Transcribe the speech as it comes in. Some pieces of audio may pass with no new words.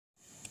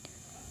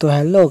तो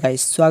hello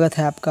guys, स्वागत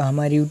है आपका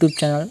हमारे यूट्यूब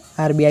चैनल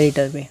आरबी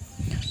एडिटर पे।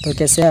 तो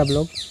कैसे हैं आप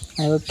लोग?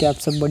 आई होप कि आप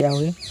सब बढ़िया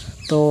हुए।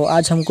 तो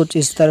आज हम कुछ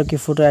इस तरह की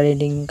फ़ोटो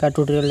एडिटिंग का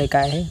ट्यूटोरियल लेकर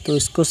आए हैं। तो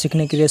इसको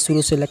सीखने के लिए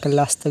शुरू से लेकर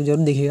लास्ट तक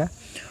जरूर देखिएगा,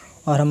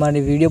 और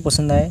हमारी वीडियो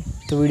पसंद आए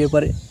तो वीडियो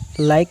पर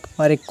लाइक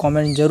और एक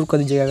कॉमेंट ज़रूर कर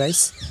दीजिएगा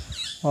गाइस।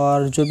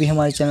 और जो भी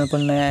हमारे चैनल पर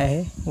नया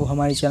है वो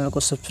हमारे चैनल को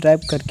सब्सक्राइब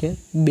करके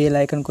बेल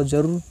आइकन को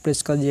ज़रूर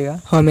प्रेस कर दीजिएगा।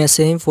 हम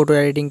ऐसे ही फ़ोटो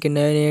एडिटिंग के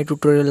नए नए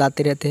ट्यूटोरियल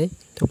लाते रहते हैं।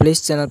 तो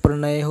प्लीज़ चैनल पर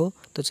नए हो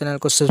तो चैनल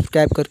को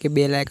सब्सक्राइब करके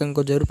बेल आइकन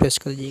को ज़रूर प्रेस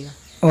कर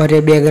दीजिएगा। और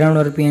ये बैकग्राउंड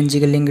और पीएनजी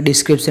का लिंक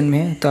डिस्क्रिप्शन में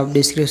है, तो आप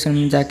डिस्क्रिप्शन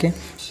में जाके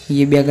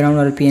ये बैकग्राउंड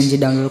और पीएनजी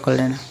डाउनलोड कर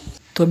लेना।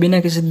 तो बिना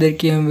किसी देर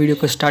के हम वीडियो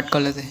को स्टार्ट कर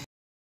लेते हैं।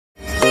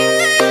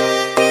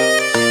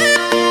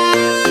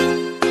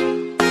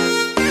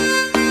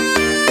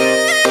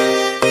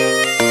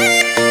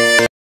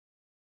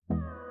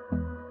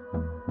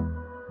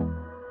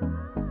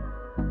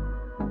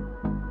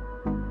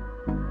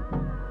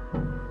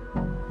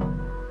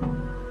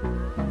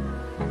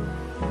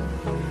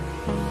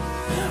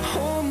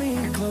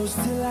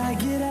 Till I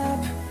get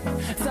up,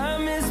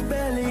 time is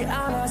barely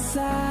on our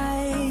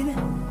side.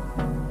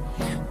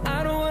 I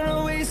don't wanna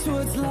waste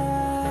what's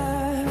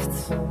left.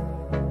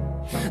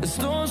 The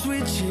storms we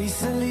chase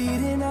are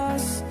leading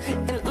us,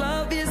 and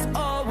love is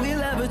all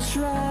we'll ever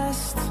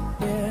trust.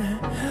 Yeah,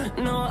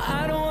 no,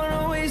 I don't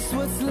wanna waste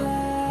what's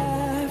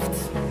left.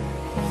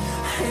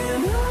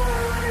 And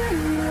on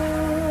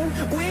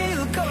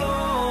we'll go,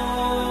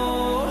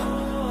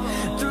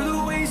 through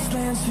the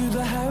wastelands, through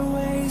the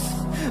highways,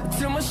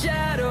 till my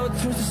shadow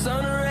turns to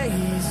sun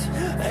rays.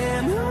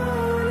 And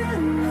on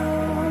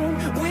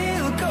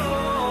we'll go,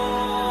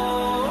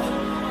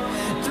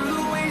 through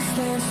the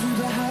wastelands, through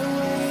the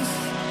highways.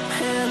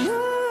 And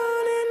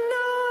on we'll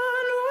go.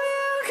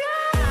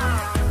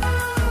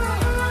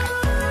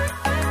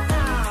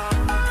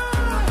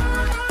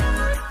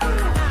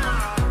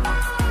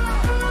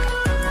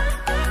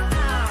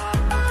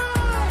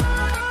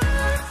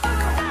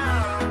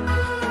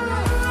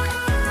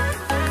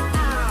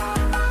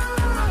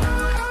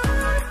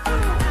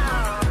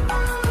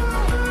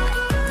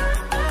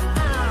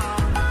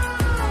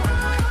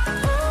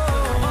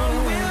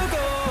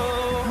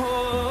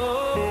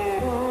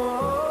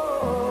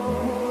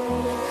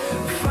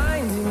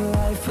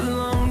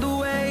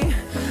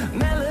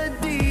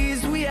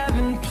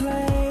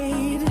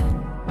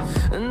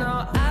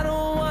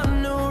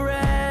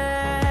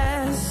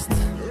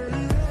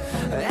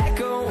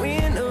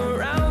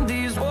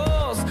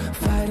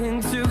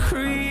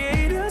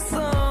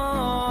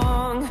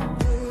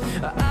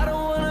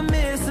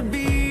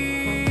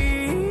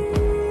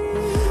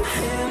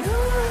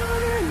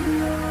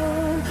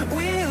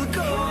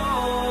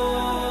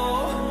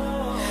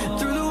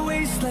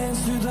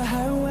 Through the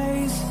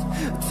highways,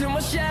 till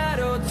my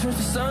shadow turns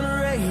to sun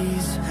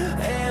rays.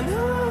 And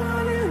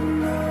on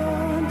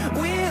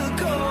we'll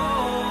go,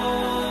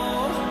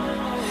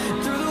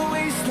 through the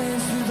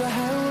wastelands, through the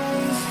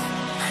highways.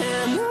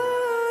 And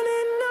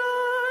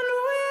on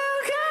we'll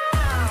go.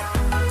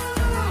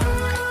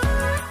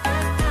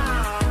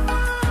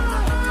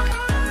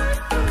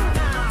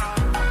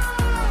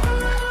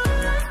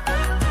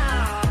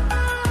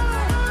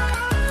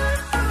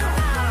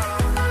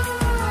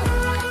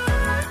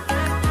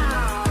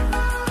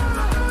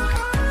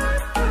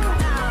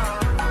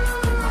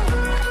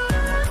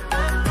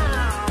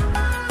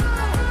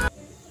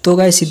 तो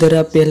guys, इधर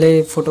आप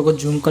पहले photo को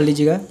zoom कर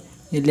लीजिएगा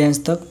ये lens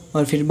तक,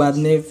 और फिर बाद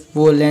में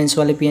वो लेंस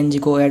वाले पीएनजी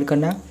को ऐड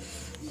करना,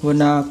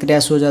 वरना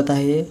क्रैश हो जाता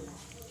है ये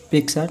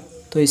पिक्सआर्ट।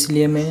 तो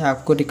इसलिए मैं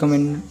आपको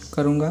रिकमेंड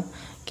करूँगा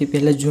कि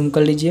पहले जूम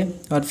कर लीजिए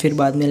और फिर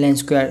बाद में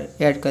लेंस को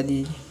ऐड कर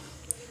दीजिए।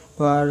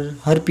 और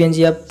हर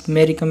पीएनजी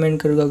मैं रिकमेंड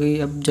करूँगा कि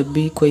अब जब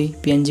भी कोई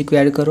पीएनजी को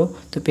ऐड करो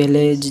तो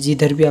पहले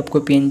जिधर भी आपको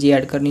पीएनजी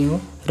ऐड करनी हो,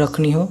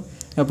 रखनी हो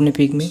अपने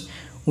पिक में,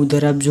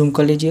 उधर आप जूम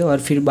कर लीजिए और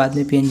फिर बाद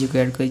में पीएनजी को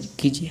ऐड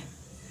कीजिए।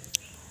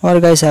 और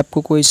गाइस,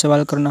 आपको कोई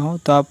सवाल करना हो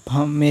तो आप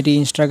मेरी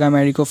इंस्टाग्राम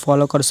आईडी को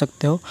फॉलो कर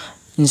सकते हो।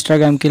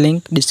 इंस्टाग्राम की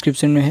लिंक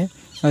डिस्क्रिप्शन में है।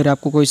 अगर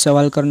आपको कोई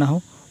सवाल करना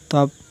हो तो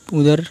आप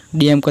उधर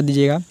डीएम कर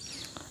दीजिएगा।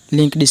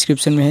 लिंक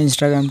डिस्क्रिप्शन में है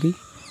इंस्टाग्राम की,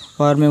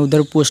 और मैं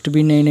उधर पोस्ट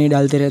भी नई नई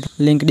डालते रहता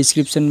हूँ। लिंक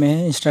डिस्क्रिप्शन में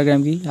है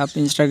इंस्टाग्राम की, आप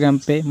इंस्टाग्राम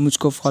पे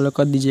मुझको फॉलो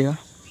कर दीजिएगा,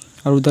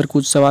 और उधर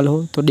कुछ सवाल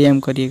हो तो डीएम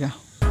करिएगा।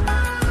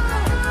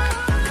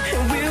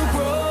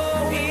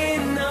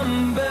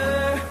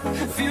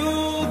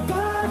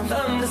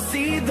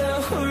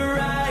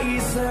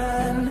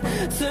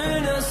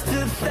 Turn us to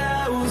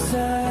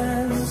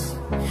thousands,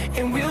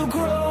 and we'll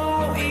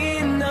grow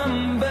in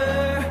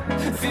number,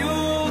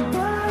 fueled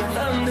by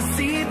them to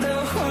see the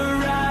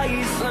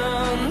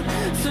horizon.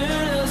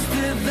 Turn us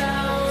to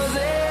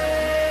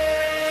thousands,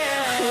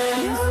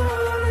 and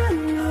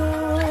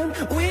on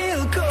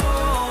we'll go,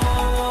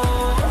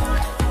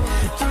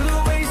 through the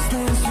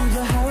wastelands, through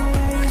the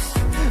highways,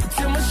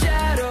 till my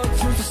shadow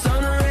turns to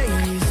sun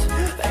rays.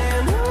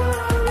 And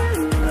on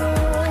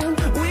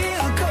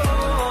we'll go.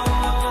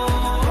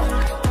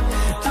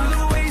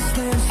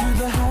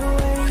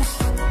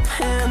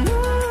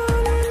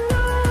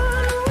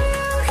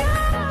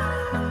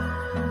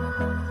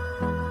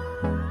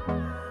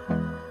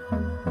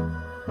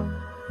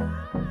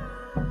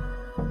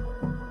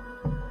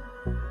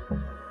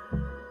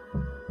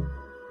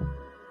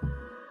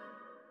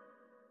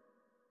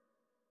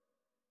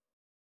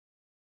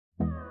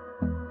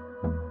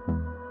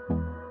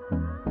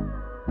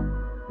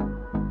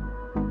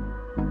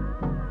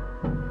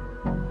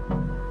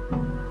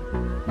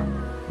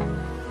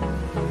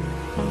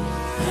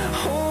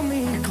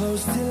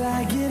 close till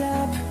I get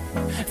up.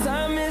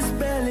 Time is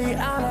barely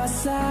on our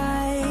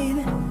side.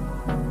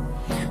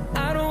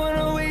 I don't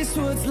wanna waste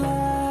what's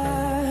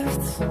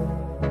left.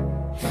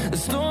 The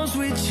storms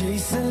we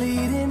chase are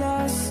leading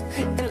us,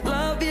 and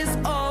love is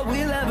all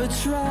we'll ever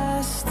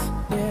trust.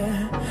 Yeah,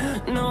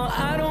 no,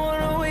 I don't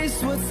wanna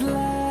waste what's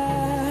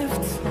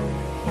left.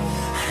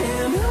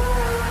 And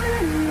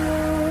on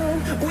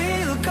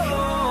we'll go,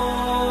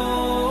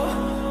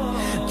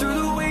 through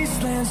the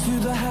wastelands,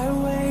 through the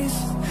highways,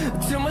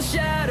 till my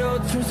shadow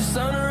turns to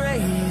sun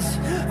rays.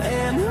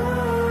 And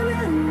on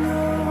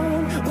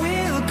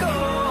we'll go,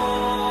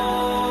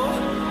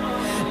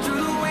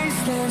 through the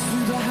wastelands,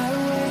 through the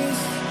highways,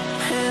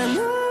 and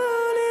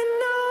on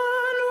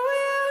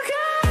we'll go.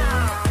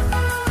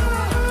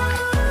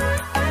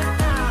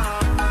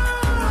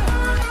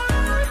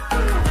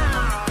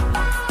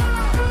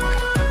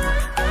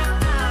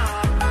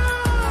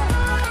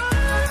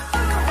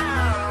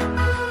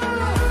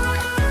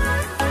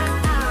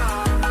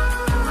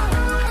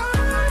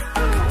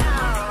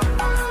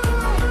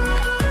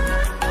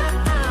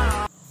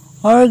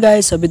 और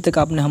guys, अभी तक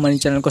आपने हमारे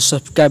channel को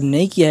subscribe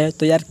नहीं किया है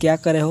तो यार क्या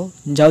करे हो,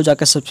 जाओ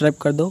जाकर सब्सक्राइब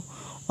कर दो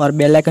और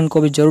बेल आइकन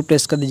को भी ज़रूर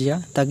प्रेस कर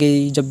दीजिएगा,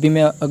 ताकि जब भी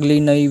मैं अगली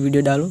नई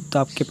वीडियो डालूँ तो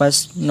आपके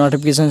पास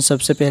नोटिफिकेशन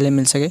सबसे पहले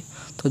मिल सके।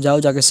 तो जाओ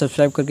जाकर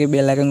सब्सक्राइब करके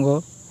बेल आइकन को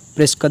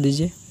प्रेस कर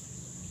दीजिए।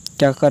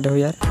 क्या कर रहे हो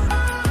यार।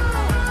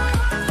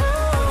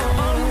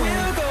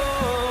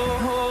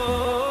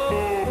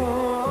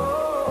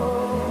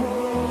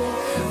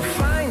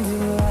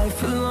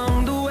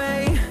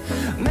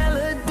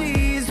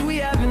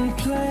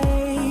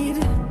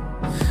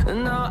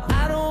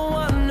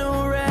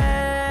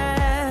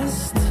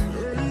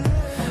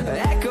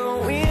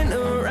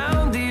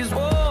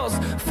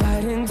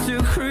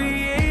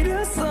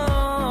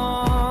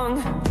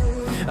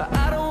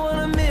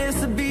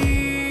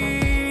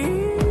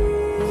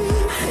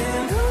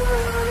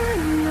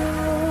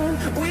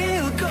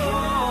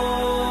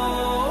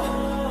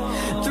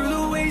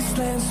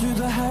 Through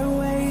the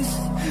highways,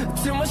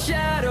 till my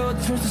shadow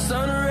turns to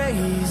sun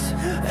rays.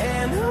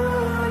 And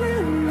on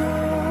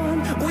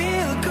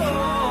we'll go,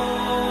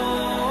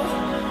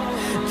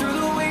 through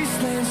the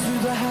wastelands,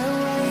 through the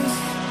highways,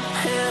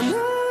 and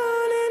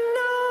on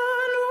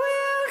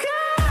we'll go.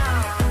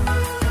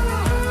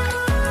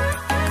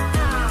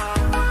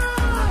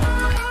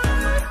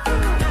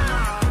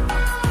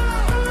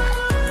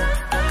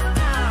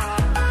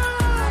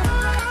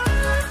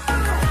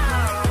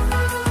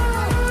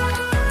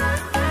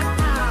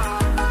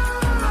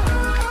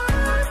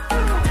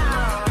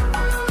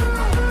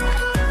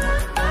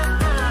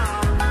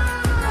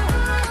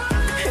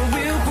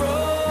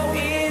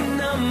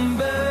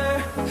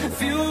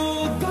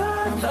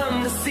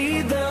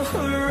 See the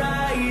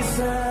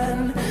horizon,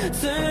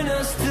 turn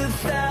us to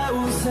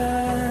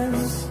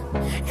thousands,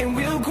 and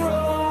we'll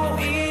grow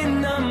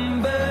in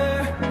number,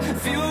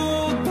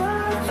 fueled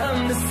by them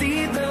to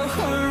see the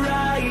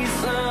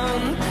horizon,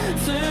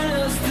 turn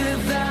us to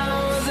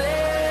thousands,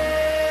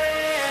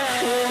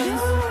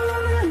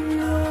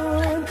 and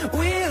on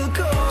we'll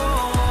go,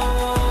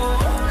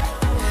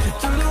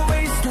 through the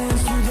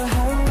wastelands, through the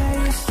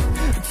highways,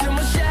 till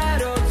my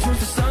shadow turns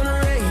to sun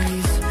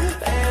rays,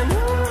 and on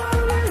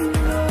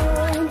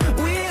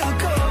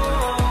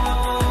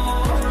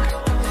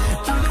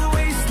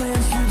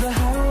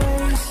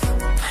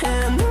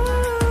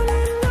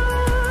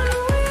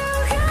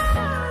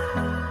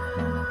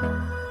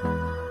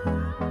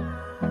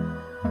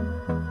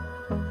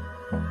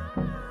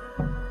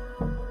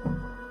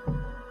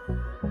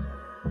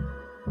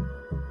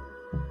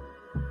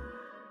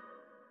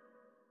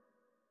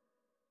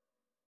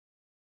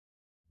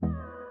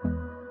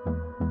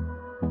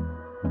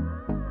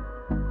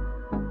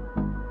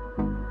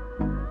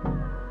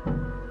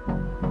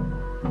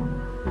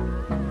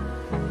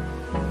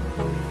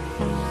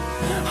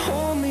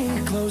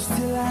close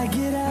till I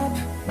get up.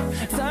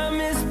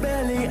 Time is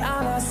barely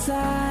on our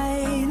side.